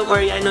 Mom, don't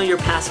worry, I know your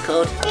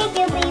passcode. Thank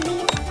you,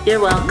 baby.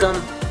 You're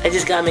welcome. I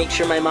just gotta make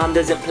sure my mom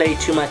doesn't play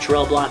too much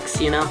Roblox,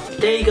 you know?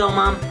 There you go,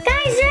 Mom.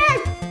 Guys,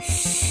 look.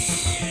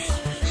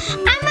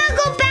 I'm gonna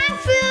go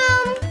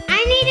bathroom.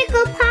 I need to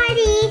go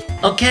potty.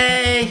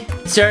 Okay.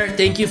 Sir,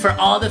 thank you for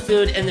all the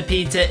food and the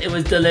pizza. It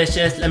was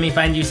delicious. Let me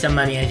find you some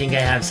money. I think I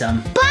have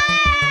some.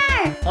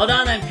 Bar! Hold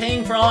on, I'm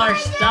paying for all our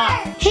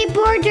stuff. Hey,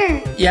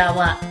 Border. Yeah,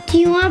 what? Do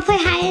you want to play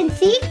hide and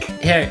seek?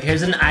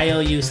 Here's an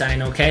IOU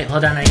sign, okay?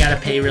 Hold on, I gotta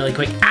pay really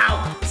quick.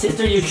 Ow!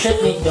 Sister, you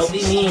tripped me. Don't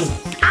be mean.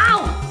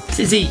 Ow!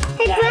 Sissy.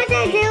 Hey,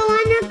 Brother, do you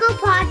want to go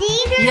potty?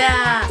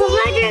 Yeah.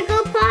 Brother,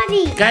 go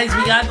potty. Guys,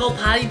 we gotta go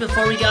potty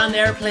before we get on the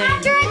airplane.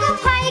 After I go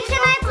potty, can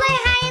I play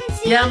hide and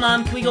seek? Yeah,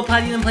 Mom, can we go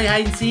potty and play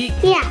hide and seek?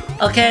 Yeah.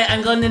 Okay,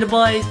 I'm going to the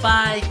boys.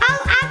 Bye.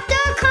 Oh, after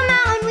I come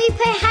out and we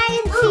play hide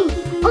and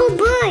seek. Oh,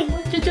 boy.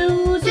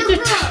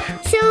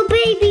 So,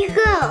 baby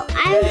girl,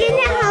 I'm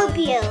gonna help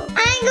you.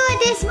 I'm going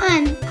this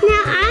one.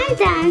 Now I'm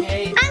done.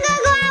 Okay. I'm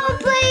gonna go out and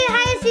play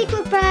hide and seek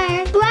with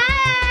Bird.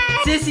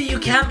 Bye. Sissy, you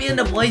can't be in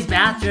the boys'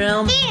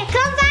 bathroom. Here,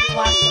 come find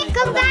me.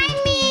 Come find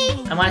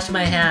me. I'm washing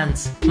my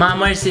hands. Mom,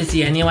 where's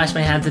Sissy? I need to wash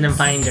my hands and then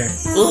find her.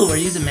 Ooh, we're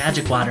using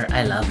magic water.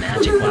 I love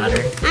magic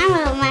water. I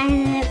want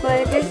mine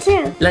Border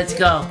too. Let's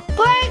go.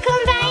 Bird,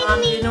 come find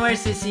Mom, do me. you know where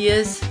Sissy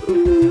is?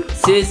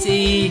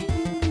 Sissy.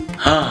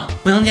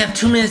 We only have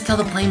 2 minutes till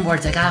the plane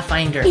boards. I gotta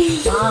find her.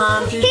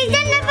 Mom, He's in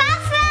the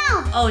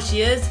bathroom. oh,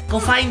 she is? Go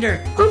find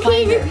her. Go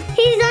find her.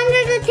 He's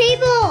under the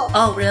table.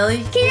 Oh,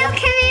 really? Can you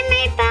carry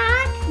my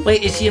bag?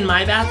 Wait, is she in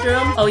my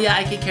bathroom? Oh, yeah,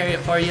 I can carry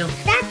it for you.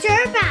 That's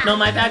your bag. No,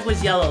 my bag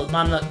was yellow.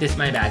 Mom, look, this is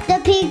my bag. The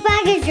pink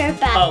bag is your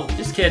bag. Oh,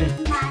 just kidding.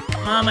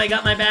 Mom, I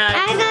got my bag.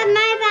 I got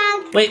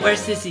my bag. Wait,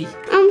 where's Sissy?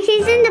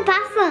 She's in the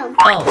bathroom.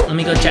 Oh, let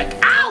me go check.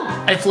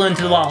 Ow! I flew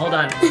into the wall. Hold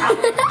on.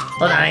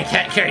 Hold on, I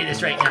can't carry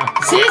this right now.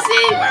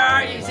 Sissy, where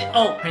are you?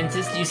 Oh,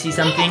 Princess, do you see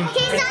something?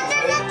 He's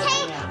under the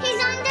tank.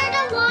 He's under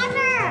the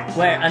water.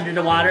 Where? Under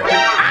the water?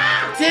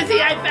 Ah! Sissy,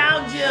 I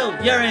found you!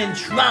 You're in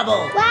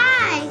trouble.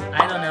 Why?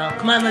 I don't know.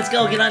 Come on, let's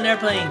go. Get on the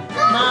airplane.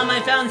 Mom, I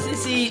found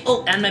Sissy.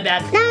 Oh, and my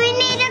bag. Now we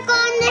need to go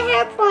on the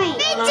hairpoint.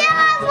 We still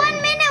have 1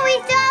 minute. We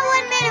still have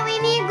 1 minute. We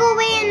need to go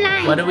wait in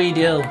line. What do we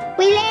do?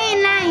 We lay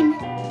in line.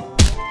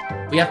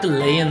 We have to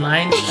lay in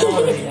line? I don't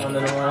want to lay down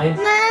in the line.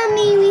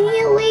 Mommy, we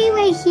need to wait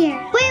right here.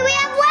 Wait, we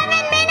have 1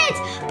 minute.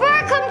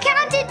 Bert, come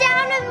count it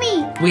down with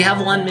me. We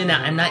have 1 minute.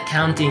 I'm not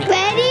counting.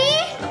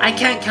 Ready? I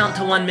can't count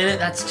to 1 minute.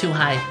 That's too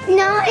high.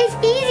 No, it's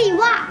easy.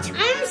 Watch.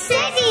 I'm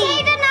steady.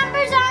 Say the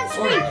numbers on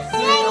screen.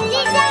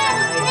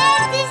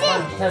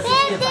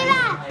 57.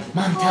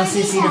 Mom, tell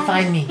Sissy to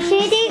find me.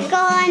 Shitty,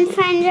 go and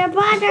find your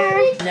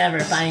brother. Never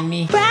find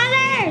me.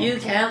 Brother! You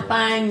can't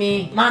find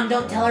me. Mom,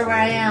 don't tell her where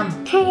I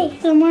am. Hey,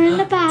 somewhere in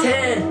the back.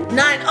 10,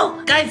 9.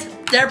 Oh, guys,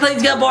 the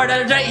airplane's got boarded.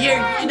 I was right here.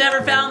 You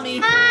never found me.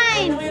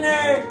 9,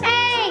 Winner.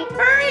 8,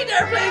 Hurry, the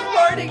airplane's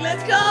boarding.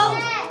 Let's go.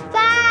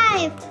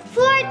 5,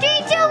 4, 3,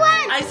 2,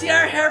 1. I see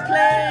our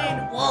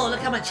airplane. Whoa, look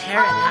how much hair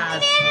it We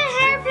has. need an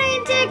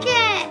airplane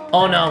ticket.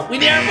 Oh no, we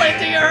need an airplane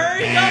ticket.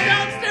 Hurry, go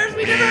downstairs.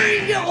 We need to hurry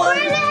and get one.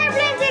 Where's the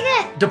airplane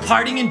ticket?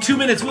 Departing in 2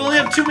 minutes. We only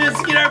have 2 minutes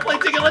to get our airplane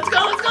ticket. Let's go,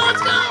 let's go,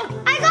 let's go.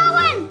 I got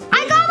one.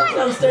 I got one.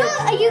 Downstairs.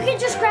 Look, you can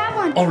just grab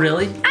one. Oh,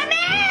 really? I'm in.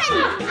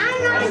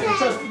 I'm not in.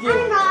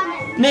 I'm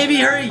not in. Navy,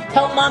 hurry.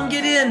 Help Mom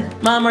get in.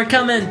 Mom, we're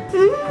coming.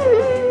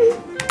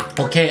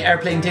 Okay,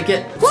 airplane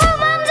ticket. Whoa,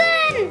 Mom's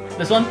in.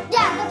 This one?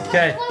 Yeah.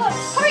 Okay.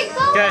 Hurry,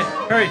 go. Okay,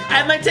 hurry. I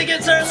have my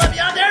ticket, sir. Let me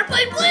on the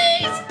airplane,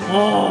 please.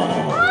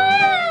 Oh,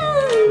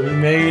 we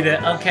made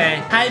it.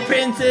 Okay. Hi,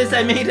 Princess.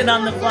 I made it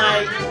on the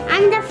flight.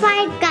 I'm the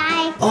flight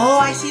guy. Oh,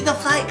 I see the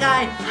flight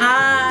guy.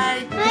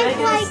 Hi. Can I Hi, get a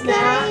flight snack?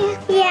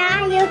 guy.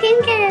 Yeah, you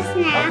can get a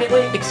snack. Okay,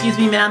 wait. Excuse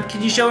me, ma'am.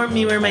 Can you show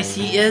me where my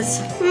seat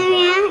is?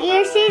 Yeah,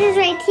 your seat is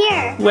right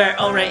here. Where?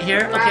 Oh, right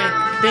here? Okay.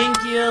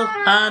 Thank you.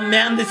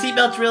 Ma'am, the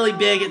seatbelt's really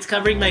big. It's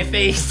covering my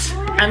face.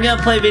 I'm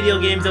gonna play video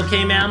games,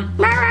 okay, ma'am?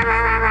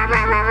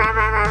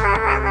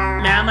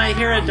 Ma'am, I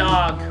hear a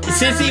dog.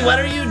 Sissy, what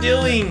are you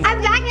doing? I'm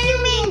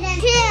vacuuming.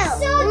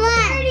 2,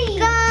 1,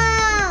 go.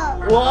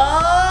 Whoa!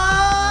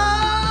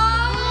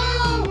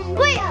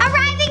 Wait,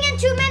 arriving in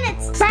 2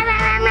 minutes.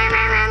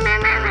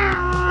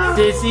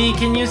 Sissy,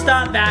 can you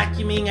stop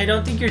vacuuming? I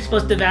don't think you're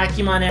supposed to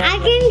vacuum on air. I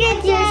can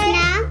get your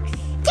snacks.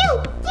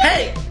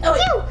 Hey! Oh,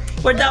 wait.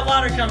 Where'd that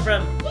water come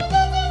from?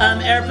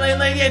 Airplane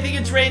lady, I think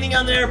it's raining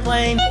on the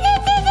airplane.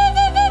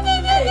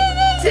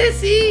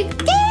 Sissy!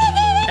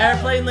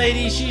 Airplane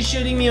lady, she's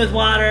shooting me with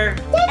water.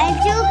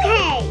 It's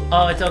okay.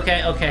 Oh, it's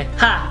okay, okay.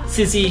 Ha!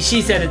 Sissy,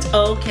 she said it's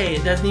okay.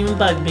 It doesn't even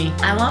bug me.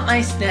 I want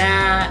my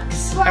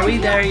snacks. Are we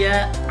there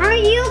yet? Are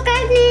you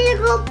guys need to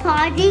go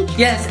potty?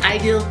 Yes, I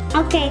do.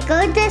 Okay,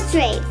 go this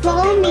way.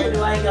 Follow me. Where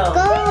do I go?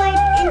 Go right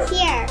in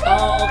here.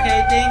 Oh,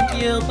 okay, thank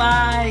you.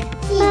 Bye.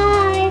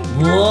 Bye.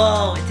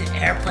 Whoa, it's an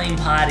airplane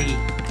potty.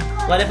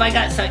 What if I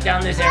got sucked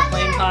down this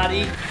airplane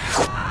potty?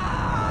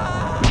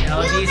 That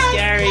would be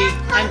scary.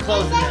 I'm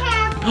closing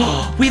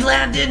it. We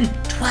landed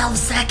 12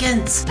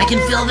 seconds. I can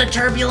feel the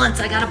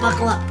turbulence. I gotta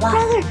buckle up.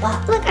 Brother,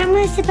 look, I'm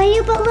gonna sit by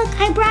you, but look,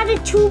 I brought a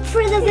tube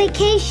for the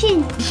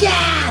vacation.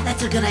 Yeah,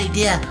 that's a good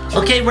idea.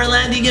 Okay, we're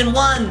landing in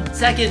 1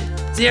 second.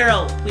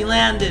 0. We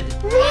landed.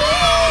 Yay,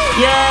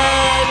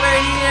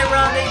 we're here. We're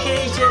on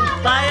vacation.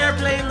 Bye,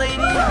 airplane lady.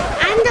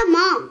 I'm the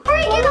mom.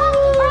 Hurry, get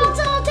off, or else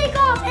I'll take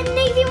off, and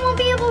Navey won't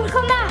be able to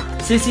come back.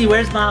 Sissy,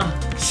 where's mom?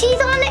 She's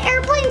on the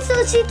airplane,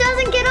 so she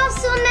doesn't get off,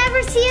 so she'll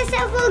never see us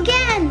ever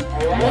again.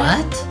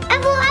 What?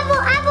 Ever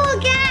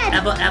again.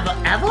 Ever Ever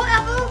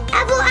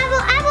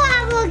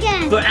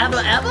again. Forever.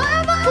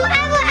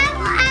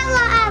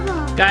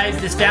 Forever. Guys,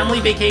 this family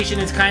vacation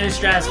is kind of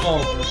stressful.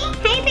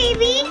 Hey,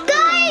 baby.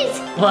 Guys,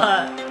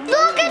 What?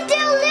 look at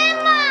the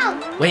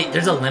limo. Wait,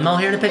 there's a limo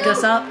here to pick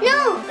us up?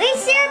 No,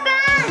 it's your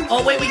bag.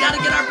 Oh, wait, we gotta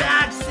get our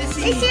bags,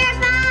 Sissy. It's your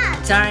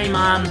bag. Sorry,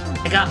 Mom.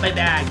 I got my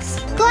bags.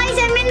 Guys,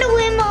 I'm in the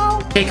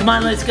limo. Okay, come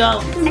on, let's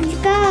go. Let's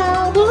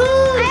go.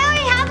 Woohoo. I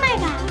already have my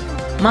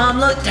bag. Mom,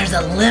 look, there's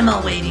a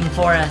limo waiting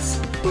for us.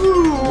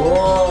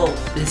 Whoa,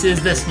 this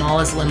is the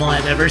smallest limo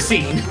I've ever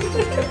seen.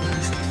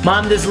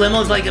 Mom, this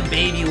limo's like a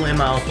baby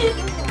limo.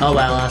 Oh,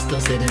 well, I'll still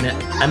sit in it.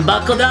 I'm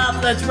buckled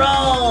up, let's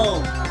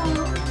roll.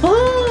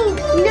 Woo.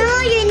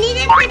 No, you need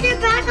to put your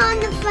back on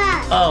the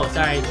front. Oh,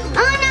 sorry.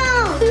 Oh,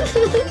 no.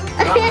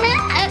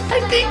 I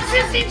think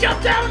Sissy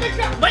jumped out of the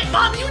car. Wait,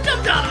 Mom, you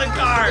jumped out of the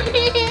car.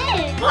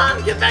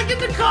 Mom, get back in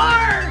the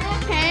car.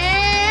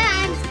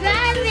 I'm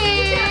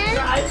driving.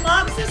 Drive,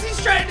 Mom, Sissy's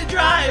trying to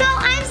drive. No,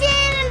 I'm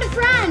sitting in the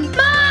front.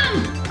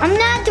 Mom! I'm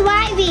not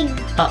driving.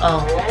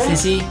 Uh-oh,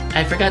 Sissy,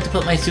 I forgot to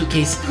put my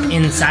suitcase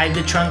inside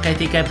the trunk. I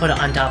think I put it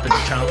on top of the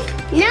trunk.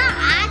 No,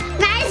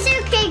 my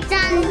suitcase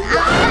on.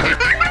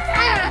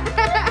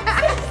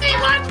 Sissy,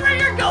 watch where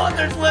you're going.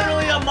 There's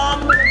literally a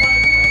mom with a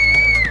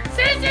bike.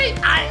 Sissy,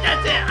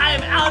 that's it. I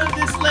am out of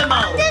this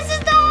limo. This is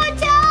the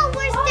hotel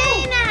we're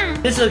staying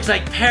at. This looks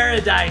like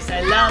paradise.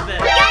 I love it.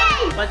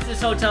 Hey! What's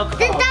this hotel called?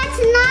 That's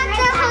not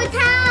the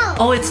hotel.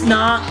 Oh, it's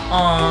not.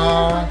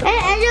 Aww. It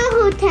is a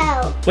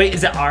hotel. Wait,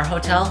 is it our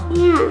hotel?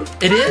 Yeah.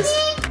 It is?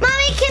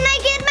 Mommy, can I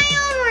get my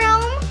own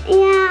room?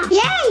 Yeah.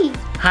 Yay!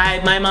 Hi,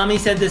 my mommy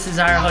said this is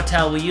our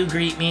hotel. Will you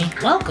greet me?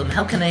 Welcome.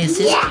 How can I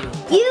assist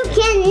you? You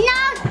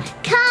cannot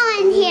come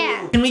in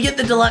here. Can we get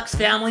the deluxe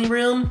family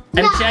room?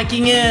 I'm No.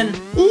 checking in.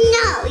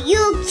 No,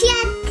 you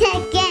can't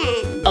check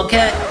in.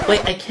 Okay.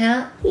 Wait, I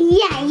can't?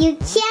 Yeah, you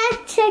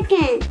can't check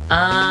in.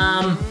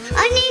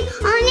 Only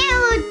Only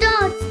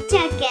adults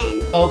check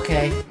in.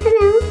 Okay.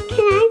 Hello,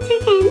 can I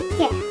check in?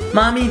 Yeah.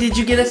 Mommy, did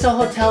you get us a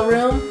hotel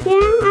room? Yeah,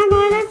 I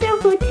got us a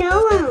hotel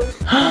room.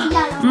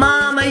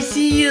 Mom, I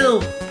see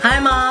you. Hi,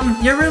 Mom.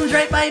 Your room's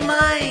right by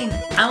mine.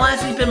 I want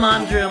to sleep in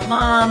Mom's room.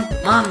 Mom,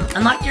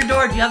 unlock your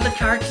door. Do you have the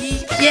car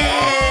key?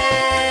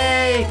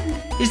 Yay!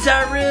 It's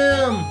our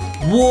room.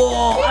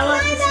 Whoa, I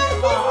want to see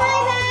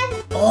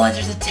it. Oh,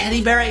 there's a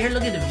teddy bear right here.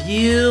 Look at the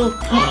view.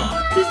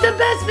 This is the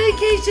best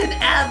vacation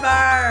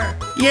ever.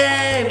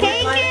 Yay.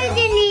 Okay,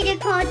 you need to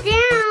calm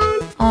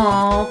down.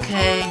 Oh,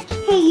 okay.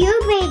 Hey, you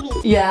baby.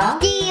 Yeah?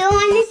 Do you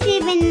want to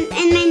sleep in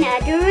my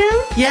other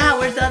room? Yeah,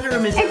 where's the other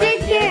room? Is it It's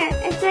right here.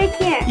 It's right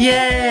here.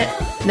 Yeah.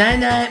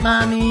 Night-night,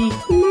 Mommy.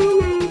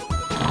 Night-night.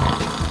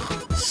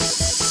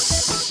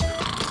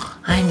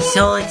 I'm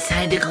so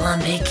excited to go on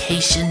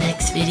vacation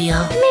next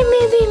video.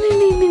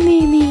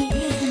 Me.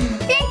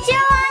 Thanks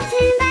for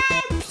watching,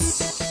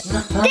 babes.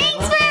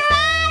 Thanks for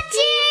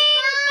watching.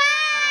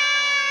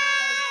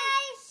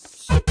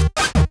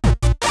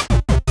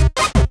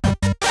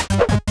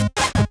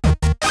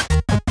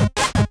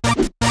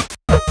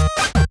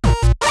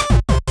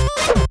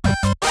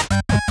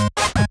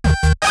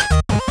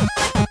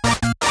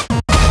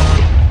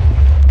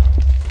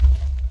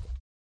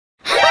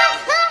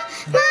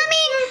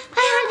 Mommy,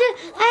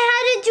 I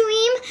had a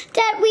dream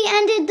that we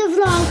ended the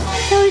vlog.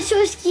 That was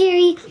so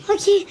scary.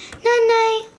 Okay, night-night.